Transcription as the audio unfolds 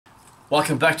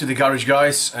Welcome back to the garage,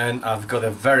 guys, and I've got a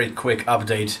very quick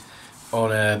update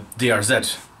on a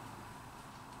DRZ.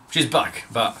 She's back,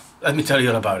 but let me tell you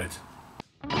all about it.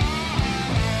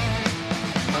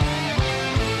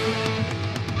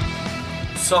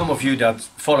 Some of you that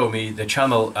follow me, the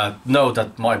channel, know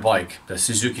that my bike, the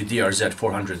Suzuki DRZ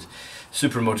 400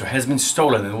 Supermoto, has been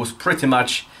stolen, and it was pretty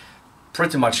much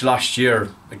last year,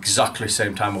 exactly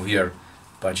same time of year,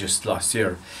 but just last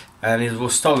year. And it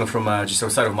was stolen from just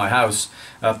outside of my house,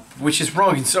 which is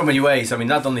wrong in so many ways. I mean,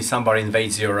 not only somebody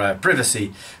invades your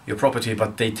privacy, your property,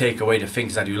 but they take away the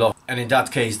things that you love. And in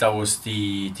that case, that was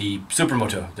the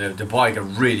Supermoto, the bike I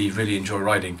really enjoy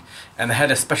riding. And I had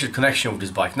a special connection with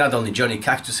this bike. Not only Johnny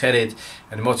Cactus had it,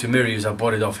 and Moto Mirius, I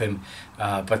bought it off him,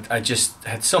 but I just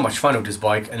had so much fun with this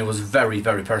bike, and it was very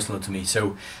personal to me.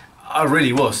 So I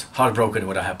really was heartbroken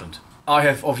when it happened. I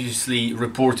have obviously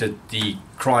reported the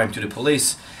crime to the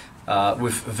police,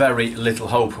 with very little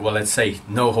hope, well, let's say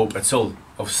no hope at all,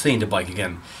 of seeing the bike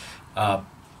again.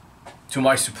 To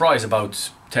my surprise, about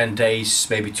 10 days,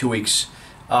 maybe 2 weeks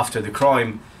after the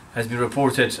crime has been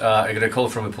reported, I got a call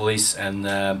from the police, and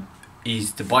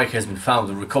the bike has been found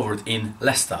and recovered in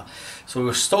Leicester. So it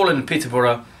was stolen in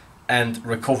Peterborough and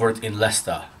recovered in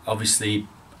Leicester. Obviously,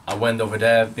 I went over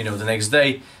there, the next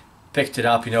day, picked it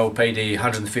up, paid the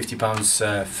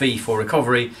 £150 fee for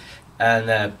recovery,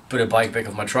 and put a bike back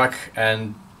on my truck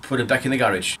and put it back in the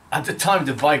garage. At the time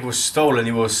the bike was stolen,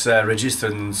 it was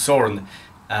registered in Sorn.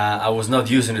 I was not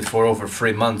using it for over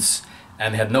 3 months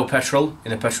and had no petrol in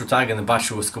the petrol tank, and the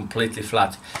battery was completely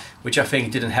flat, which I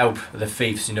think didn't help the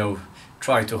thieves,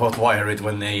 trying to hotwire it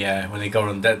when they go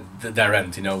on their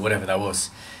end, whatever that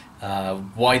was.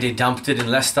 Why they dumped it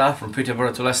in Leicester, from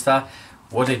Peterborough to Leicester,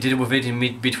 what they did with it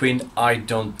in between, I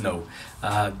don't know.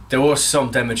 There was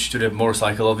some damage to the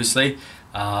motorcycle, obviously,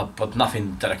 but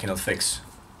nothing that I cannot fix.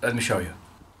 Let me show you.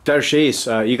 There she is.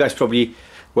 You guys probably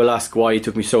will ask why it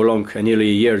took me so long, nearly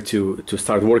a year, to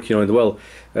start working on it. Well,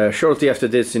 shortly after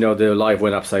this, the life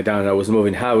went upside down. I was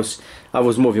moving house, I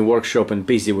was moving workshop, and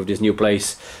busy with this new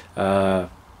place.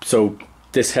 So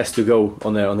this has to go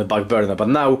on the back burner. But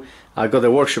now I got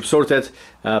the workshop sorted,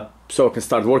 so I can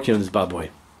start working on this bad boy.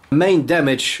 Main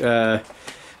damage,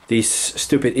 these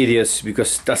stupid idiots,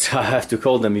 because that's how I have to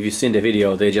call them. If you've seen the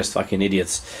video, they're just fucking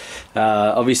idiots.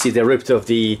 Obviously they ripped off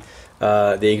the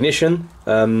ignition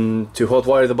to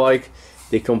hotwire the bike.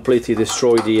 They completely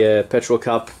destroyed the petrol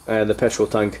cap and the petrol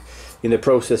tank. In the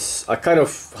process, I kind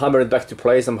of hammered it back to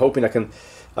place. I'm hoping I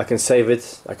can save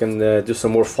it. I can do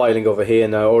some more filing over here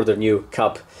and order new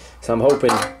cap. So I'm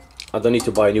hoping I don't need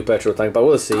to buy a new petrol tank, but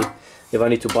we'll see. If I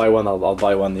need to buy one, I'll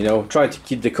buy one, Try to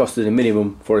keep the cost to the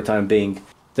minimum for the time being.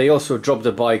 They also dropped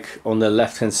the bike on the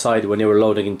left hand side when they were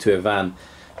loading into a van.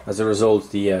 As a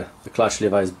result, the clutch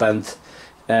lever is bent,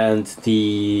 and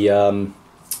the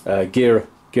gear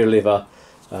lever,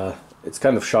 it's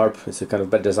kind of sharp. It's a kind of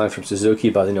bad design from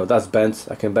Suzuki, but that's bent.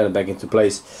 I can bend it back into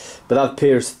place. But that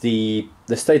pierced the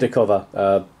stator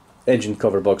cover, engine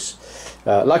cover box.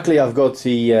 Luckily I've got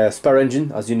the spare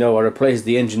engine. As you know, I replaced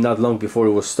the engine not long before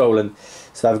it was stolen,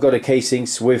 so I've got the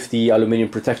casings with the aluminium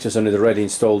protectors on it already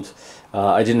installed.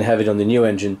 I didn't have it on the new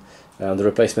engine, on the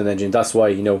replacement engine. That's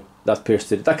why that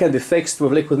pierced it. That can be fixed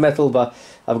with liquid metal, but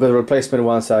I've got a replacement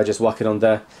one, so I just whack it on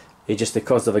there. It's just the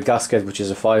cost of a gasket, which is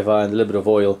a £5, and a little bit of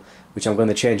oil, which I'm going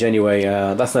to change anyway.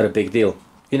 That's not a big deal.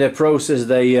 In the process,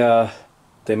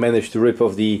 they managed to rip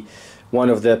off one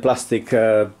of the plastic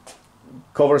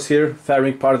covers here,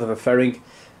 fairing, part of a fairing.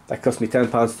 That cost me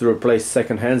 £10 to replace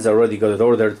second hands. I already got it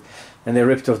ordered. And they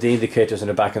ripped off the indicators in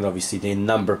the back, and obviously the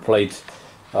number plate.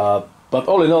 But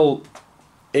all in all,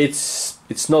 it's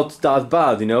not that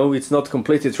bad, It's not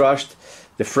completely trashed.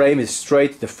 The frame is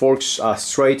straight, the forks are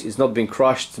straight. It's not been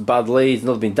crushed badly, it's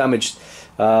not been damaged,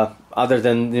 other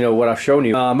than what I've shown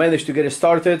you. I managed to get it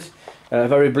started.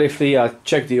 Very briefly, I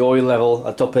checked the oil level,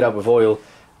 I top it up with oil,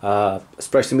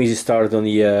 press some easy start on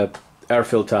the air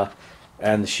filter,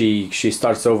 and she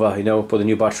starts over, put a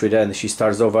new battery there, and she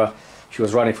starts over. She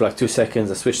was running for like 2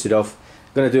 seconds. I switched it off.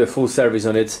 Gonna do a full service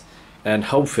on it, and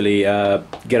hopefully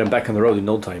get them back on the road in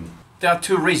no time. There are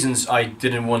 2 reasons I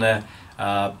didn't want to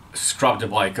scrap the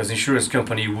bike, because the insurance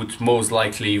company would most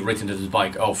likely written this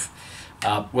bike off.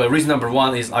 Well, reason number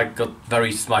 1 is I got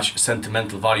very much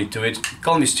sentimental value to it.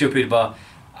 Call me stupid, but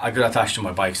I got attached to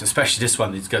my bikes, especially this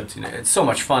one. It's got, it's so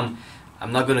much fun.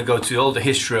 I'm not going to go to all the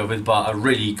history of it, but I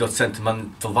really got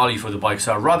sentimental value for the bike,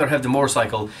 so I'd rather have the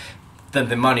motorcycle than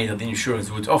the money that the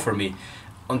insurance would offer me.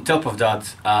 On top of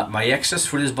that, my excess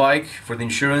for this bike, for the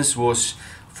insurance, was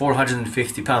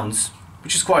 £450,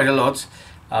 which is quite a lot.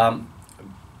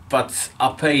 But I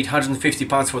paid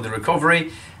 £150 for the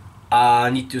recovery, I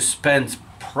need to spend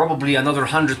probably another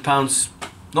 £100,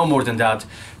 no more than that,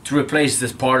 to replace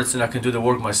these parts, and I can do the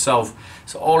work myself.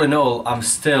 So all in all, I'm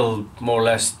still more or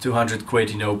less 200 quid,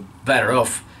 you know, better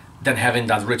off than having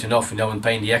that written off, you know, and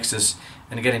paying the excess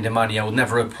and getting the money. I would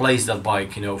never replace that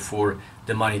bike, you know, for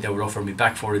the money they would offer me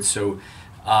back for it. So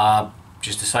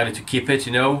just decided to keep it,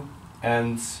 you know,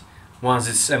 and once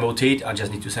it's MOT'd, I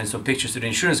just need to send some pictures to the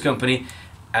insurance company,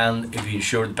 and if you're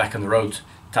insured, back on the road,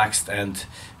 taxed and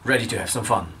ready to have some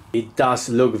fun. It does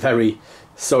look very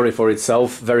sorry for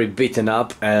itself, very beaten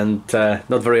up, and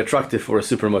not very attractive for a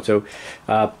supermoto.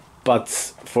 But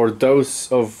for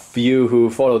those of you who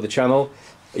follow the channel,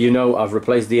 you know I've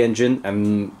replaced the engine,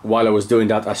 and while I was doing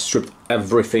that, I stripped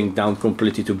everything down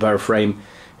completely to bare frame,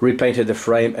 repainted the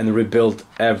frame, and rebuilt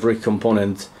every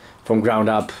component from ground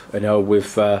up, you know,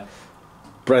 with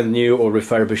brand new or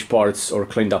refurbished parts or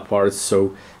cleaned up parts.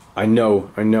 So I know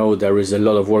there is a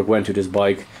lot of work went to this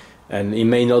bike, and it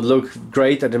may not look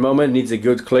great at the moment, needs a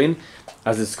good clean,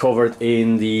 as it's covered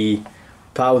in the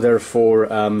powder for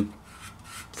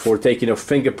taking off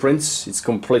fingerprints. It's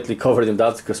completely covered in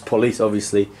that, because police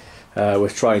obviously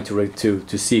was trying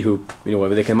to see who, you know,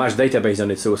 whether they can match database on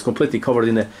it. So it's completely covered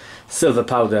in a silver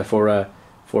powder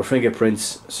for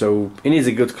fingerprints. So it needs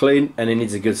a good clean and it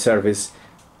needs a good service.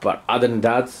 But other than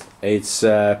that, it's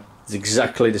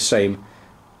exactly the same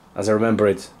as I remember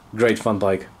it. Great fun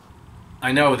bike.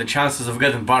 I know the chances of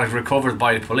getting bike recovered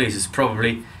by the police is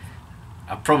probably,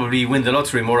 I probably win the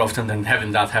lottery more often than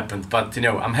having that happen. But you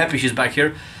know, I'm happy she's back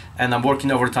here, and I'm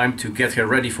working overtime to get her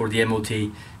ready for the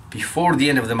MOT before the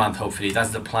end of the month, hopefully.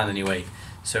 That's the plan anyway.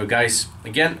 So guys,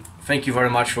 again, thank you very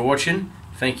much for watching.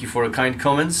 Thank you for the kind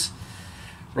comments.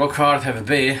 Rock hard, have a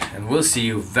beer, and we'll see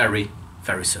you very,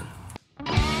 very soon.